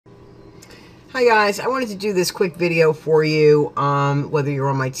Hi guys, I wanted to do this quick video for you, whether you're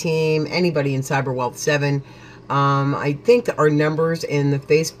on my team, anybody in CW7. I think that our numbers in the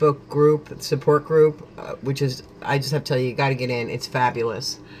Facebook group, support group, which is, I just have to tell you, you got to get in. It's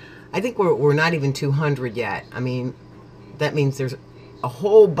fabulous. I think we're not even 200 yet. I mean, that means there's a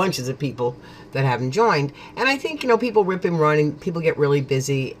whole bunches of people that haven't joined. And I think, people rip and run and people get really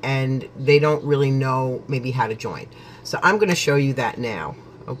busy and they don't really know maybe how to join. So I'm going to show you that now.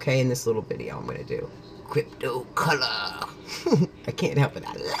 Okay, in this little video I'm going to do crypto color. I can't help it.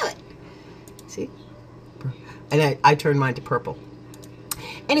 I love it. See? And I turned mine to purple.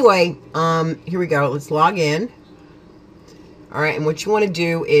 Anyway, here we go. Let's log in. All right, and what you want to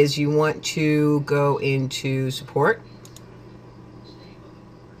do is you want to go into support.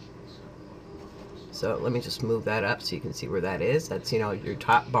 So let me just move that up so you can see where that is. That's, your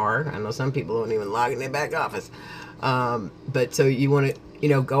top bar. I know some people don't even log in their back office. But so you want to,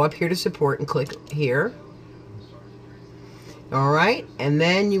 go up here to support and click here. All right. And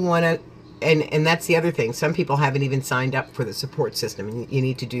then you want to, and that's the other thing. Some people haven't even signed up for the support system, and you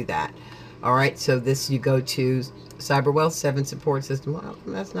need to do that. All right. So this, you go to CW7 support system. Well,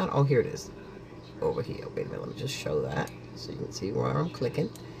 that's not, oh, here it is. Over here. Wait a minute. Let me just show that so you can see where I'm clicking.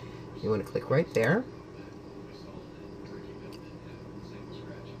 You want to click right there.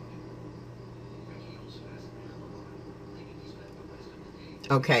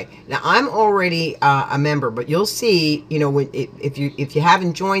 Okay, now I'm already a member, but you'll see, if you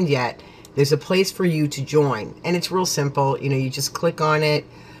haven't joined yet, there's a place for you to join, and it's real simple. You just click on it,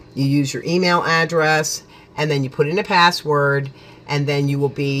 you use your email address, and then you put in a password, and then you will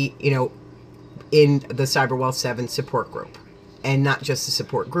be, in the CW7 support group, and not just the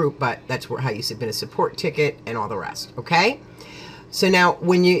support group, but that's how you submit a support ticket and all the rest. Okay. So now,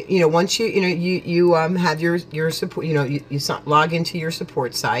 when once you have your support, you log into your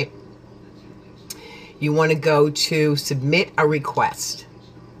support site, you want to go to submit a request.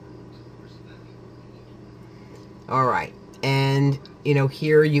 All right, and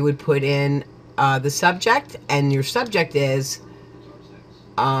here you would put in the subject, and your subject is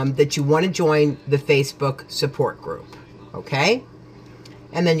that you want to join the Facebook support group. Okay.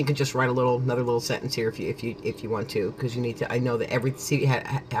 And then you can just write another little sentence here if you want to, because you need to. I know that see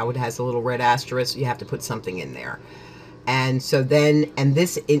how it has a little red asterisk. You have to put something in there, and so then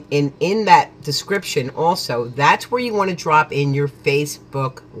this in that description also, that's where you want to drop in your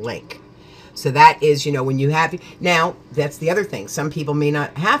Facebook link. So that is when you have now. That's the other thing. Some people may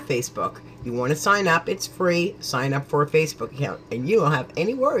not have Facebook. You want to sign up. It's free. Sign up for a Facebook account, and you don't have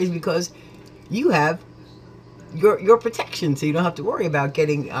any worries because you have your protection, so you don't have to worry about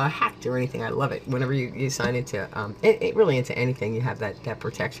getting hacked or anything. I love it. Whenever you sign into really into anything, you have that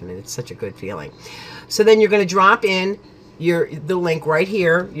protection, and it's such a good feeling. So then you're going to drop in the link right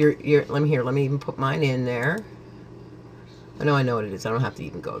here. Let me even put mine in there. I know what it is. I don't have to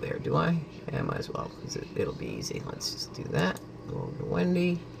even go there, do I? Yeah, I might as well, because it'll be easy. Let's just do that. Go over to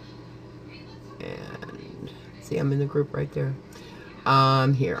Wendy, and see, I'm in the group right there.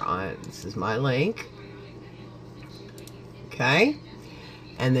 This is my link. Okay,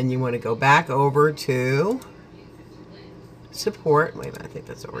 and then you want to go back over to support. Wait a minute, I think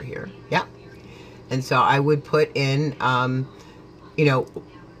that's over here. Yeah, and so I would put in, want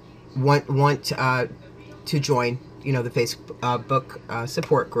to join, the Facebook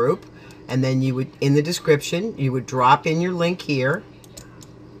support group, and then you would, in the description, you would drop in your link here.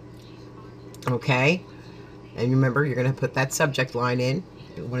 Okay, and remember, you're going to put that subject line in.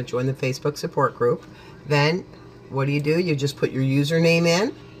 You want to join the Facebook support group. Then what do? You just put your username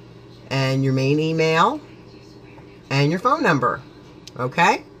in and your main email and your phone number.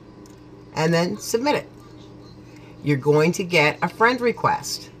 Okay? And then submit it. You're going to get a friend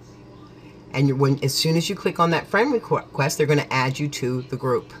request. And as soon as you click on that friend request, they're going to add you to the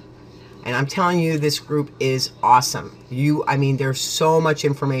group. And I'm telling you, this group is awesome. There's so much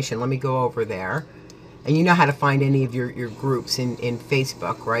information. Let me go over there. And you know how to find any of your groups in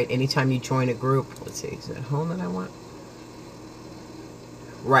Facebook, right? Anytime you join a group. Let's see, is it home that I want?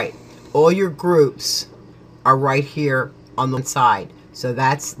 Right. All your groups are right here on the side. So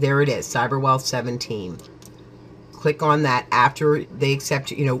there it is, CW7 team. Click on that after they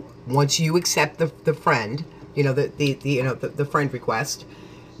accept, once you accept the friend, the friend request,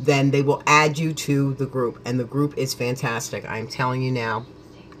 then they will add you to the group. And the group is fantastic. I'm telling you now.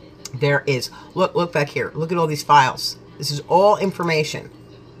 There is, look back here. Look at all these files. This is all information.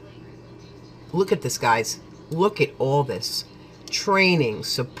 Look at this, guys. Look at all this. Training,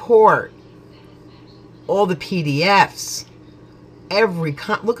 support, all the PDFs,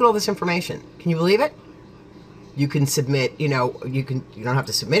 look at all this information. Can you believe it? You can submit, you don't have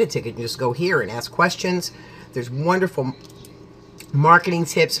to submit a ticket. You can just go here and ask questions. There's wonderful marketing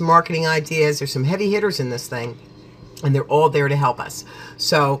tips, marketing ideas. There's some heavy hitters in this thing, and they're all there to help us.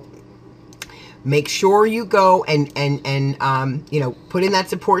 So make sure you go and put in that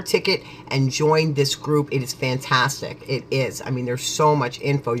support ticket and join this group. It is fantastic. It is. I mean, there's so much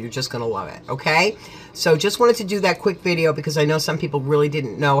info. You're just going to love it. Okay? So just wanted to do that quick video because I know some people really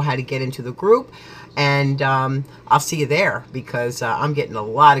didn't know how to get into the group. And I'll see you there because I'm getting a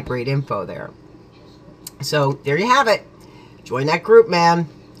lot of great info there. So there you have it. Join that group, man.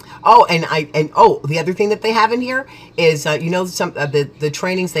 Oh, and the other thing that they have in here is some the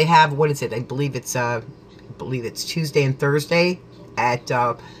trainings they have. What is it? I believe it's Tuesday and Thursday at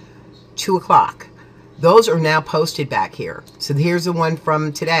 2 o'clock. Those are now posted back here. So here's the one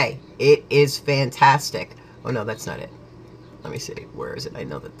from today. It is fantastic. Oh no, that's not it. Let me see. Where is it? I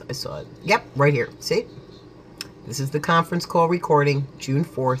know that I saw it. Yep, right here. See? This is the conference call recording, June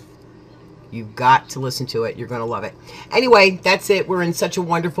 4th. You've got to listen to it. You're going to love it. Anyway, that's it. We're in such a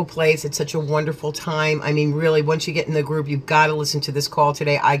wonderful place. It's such a wonderful time. I mean, really, once you get in the group, you've got to listen to this call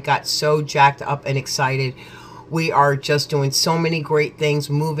today. I got so jacked up and excited. We are just doing so many great things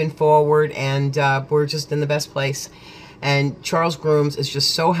moving forward, and we're just in the best place. And Charles Grooms is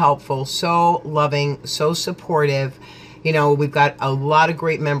just so helpful, so loving, so supportive. We've got a lot of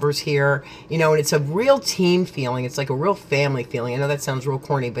great members here, and it's a real team feeling. It's like a real family feeling. I know that sounds real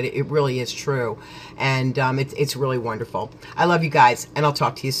corny, but it really is true. And it's really wonderful. I love you guys, and I'll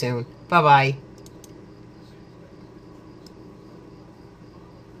talk to you soon. Bye-bye.